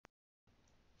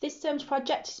This term's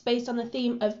project is based on the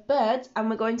theme of birds, and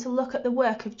we're going to look at the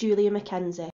work of Julia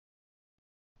McKenzie.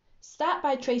 Start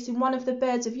by tracing one of the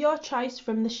birds of your choice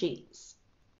from the sheets.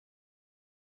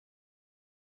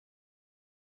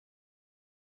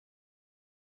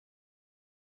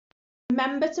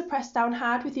 Remember to press down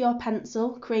hard with your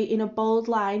pencil, creating a bold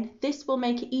line. This will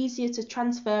make it easier to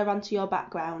transfer onto your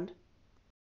background.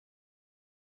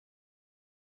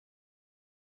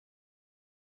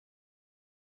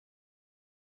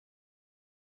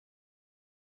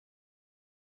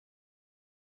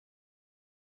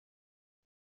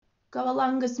 Go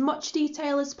along as much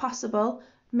detail as possible,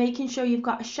 making sure you've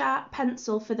got a sharp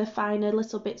pencil for the finer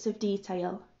little bits of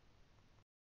detail.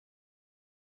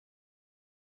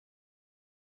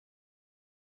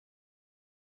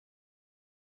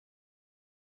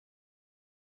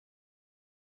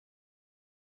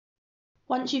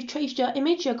 Once you've traced your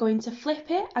image, you're going to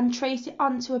flip it and trace it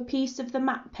onto a piece of the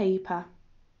map paper.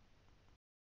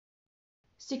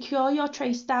 Secure your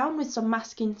trace down with some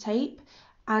masking tape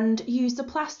and use the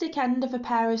plastic end of a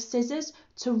pair of scissors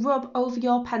to rub over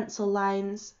your pencil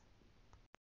lines.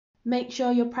 Make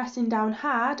sure you're pressing down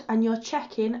hard and you're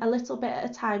checking a little bit at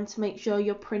a time to make sure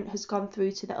your print has gone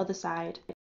through to the other side.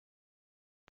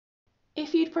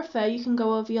 If you'd prefer, you can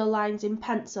go over your lines in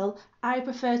pencil. I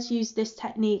prefer to use this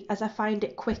technique as I find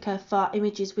it quicker for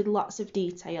images with lots of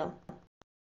detail.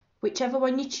 Whichever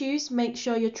one you choose, make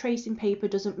sure your tracing paper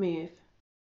doesn't move.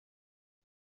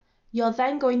 You're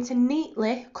then going to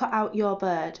neatly cut out your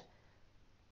bird.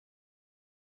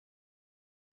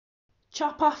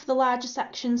 Chop off the larger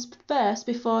sections first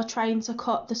before trying to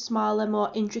cut the smaller,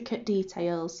 more intricate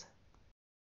details.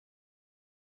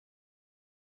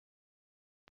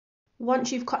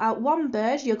 Once you've cut out one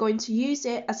bird, you're going to use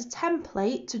it as a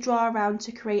template to draw around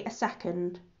to create a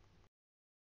second.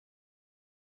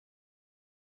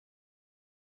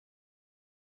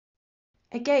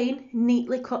 Again,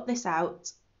 neatly cut this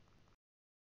out.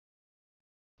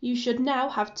 You should now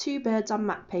have two birds on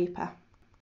map paper.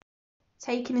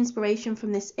 Taking inspiration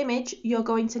from this image, you're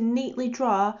going to neatly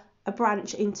draw a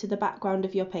branch into the background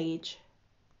of your page.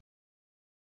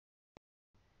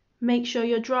 Make sure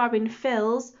your drawing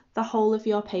fills the whole of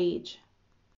your page.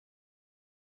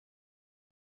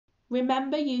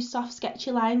 Remember, use soft sketchy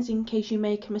lines in case you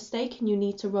make a mistake and you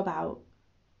need to rub out.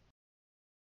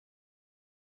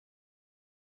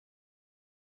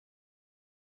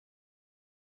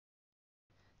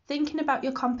 Thinking about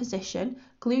your composition,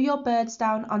 glue your birds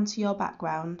down onto your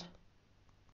background.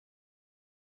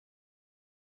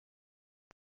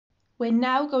 We're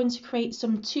now going to create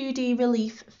some 2D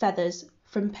relief feathers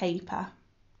from paper.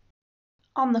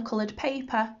 On the coloured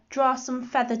paper, draw some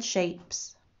feathered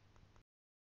shapes.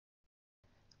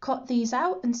 Cut these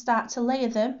out and start to layer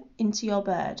them into your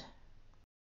bird.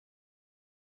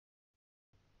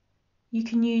 You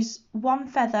can use one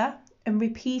feather and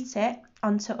repeat it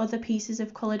onto other pieces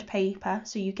of coloured paper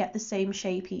so you get the same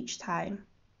shape each time.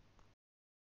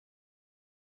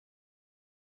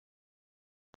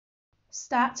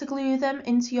 Start to glue them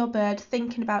into your bird,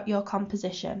 thinking about your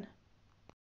composition.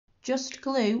 Just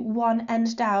glue one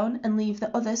end down and leave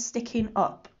the other sticking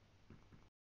up.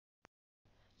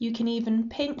 You can even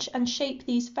pinch and shape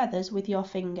these feathers with your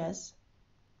fingers.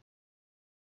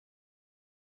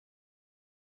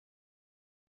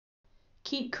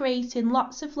 Keep creating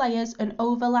lots of layers and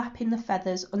overlapping the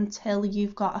feathers until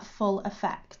you've got a full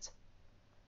effect.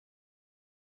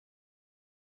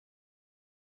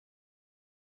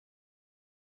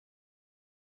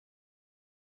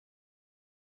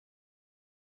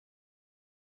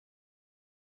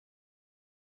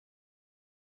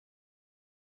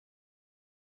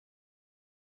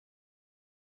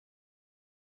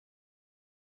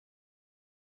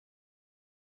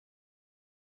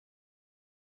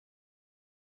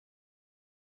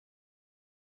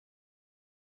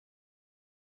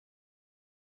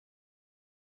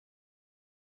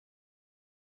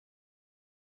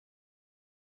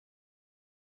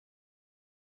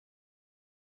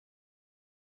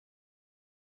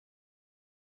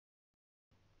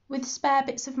 With spare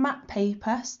bits of map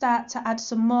paper, start to add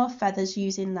some more feathers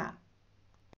using that.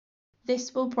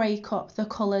 This will break up the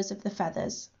colours of the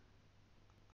feathers.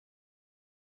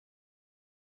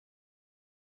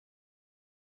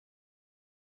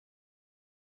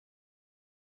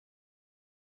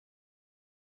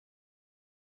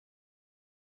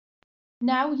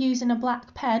 Now, using a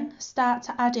black pen, start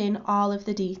to add in all of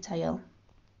the detail.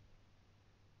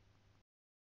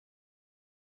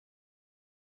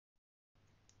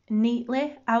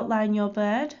 Neatly outline your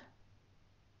bird,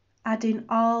 adding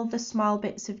all the small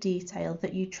bits of detail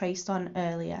that you traced on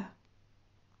earlier.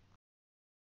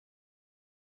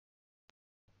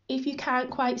 If you can't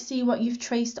quite see what you've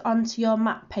traced onto your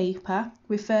map paper,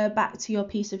 refer back to your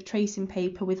piece of tracing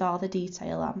paper with all the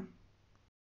detail on.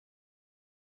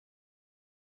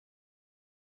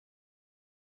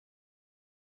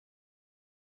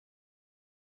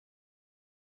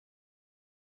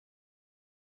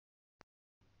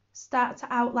 Start to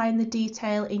outline the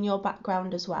detail in your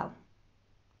background as well.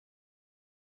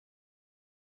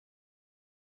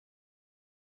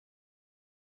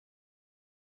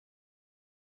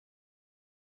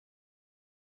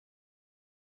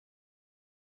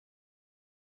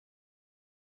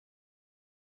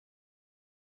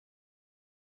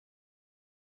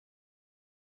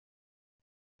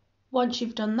 Once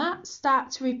you've done that,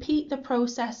 start to repeat the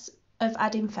process of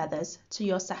adding feathers to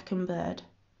your second bird.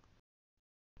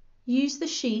 Use the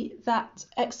sheet that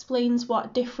explains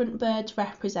what different birds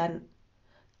represent.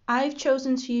 I've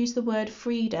chosen to use the word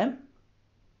freedom,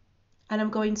 and I'm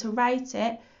going to write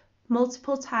it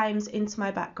multiple times into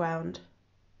my background.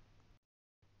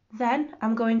 Then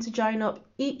I'm going to join up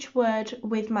each word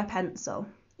with my pencil,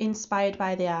 inspired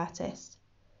by the artist.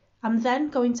 I'm then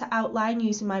going to outline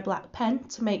using my black pen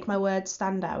to make my words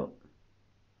stand out.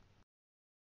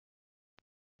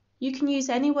 You can use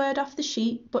any word off the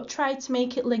sheet, but try to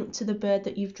make it link to the bird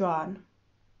that you've drawn.